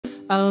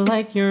I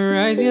like your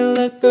eyes, you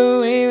look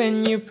away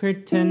when you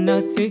pretend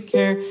not to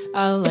care.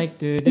 I like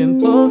the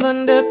dimples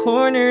on the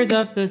corners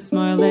of the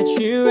smile that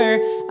you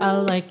wear. I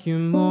like you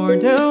more,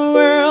 the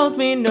world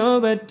may know,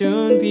 but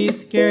don't be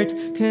scared,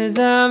 'cause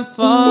I'm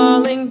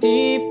falling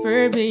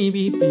deeper,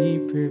 baby, be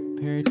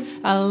prepared.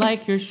 I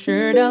like your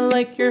shirt, I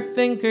like your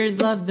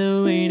fingers, love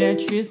the way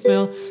that you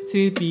smell.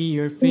 To be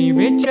your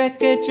favorite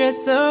jacket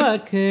just so I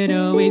could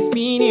always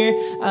be near.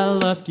 I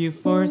loved you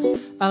for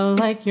I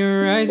like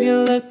your eyes, you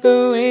look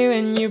away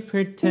when you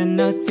pretend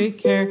not to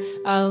care.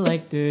 I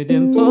like the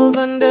dimples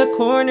on the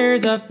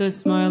corners of the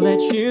smile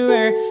that you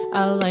wear.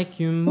 I like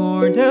you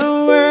more,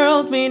 the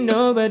world may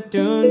know, but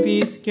don't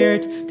be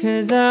scared,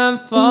 'cause I'm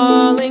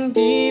falling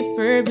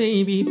deeper,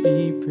 baby,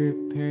 be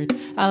prepared.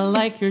 I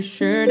like your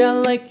shirt, I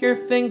like your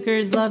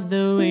fingers, love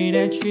the way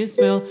that you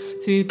smell.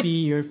 To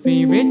be your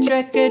favorite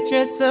jacket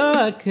just so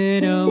I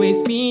could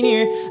always be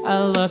near. I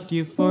loved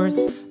you for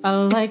I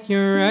like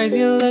your eyes,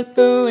 you look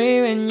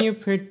away when you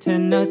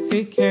pretend not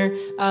to care.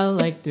 I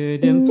like the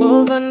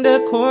dimples on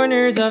the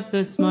corners of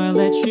the smile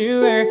that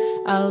you wear.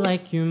 I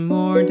like you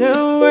more, the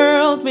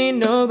world may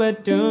know,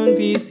 but don't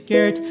be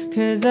scared,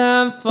 'cause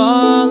I'm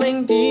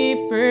falling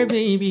deeper,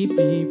 baby,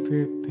 be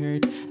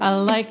prepared. I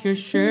like your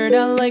shirt,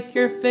 I like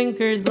your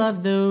fingers,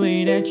 love the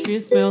way that you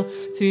smell.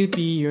 To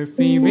be your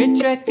favorite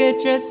jacket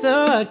just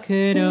so I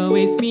could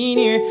always be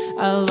near.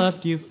 I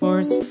loved you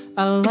for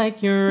I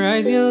like your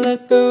eyes, you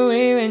look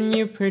away when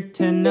you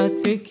pretend not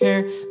to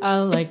care. I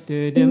like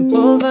the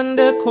dimples on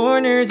the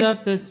corners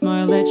of the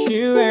smile that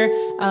you wear.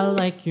 I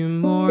like you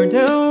more,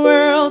 the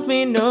world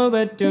may know,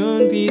 but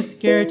don't be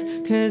scared,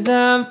 'cause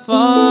I'm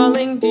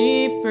falling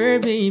deeper,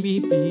 baby,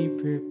 be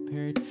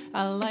prepared.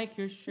 I like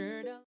your shirt.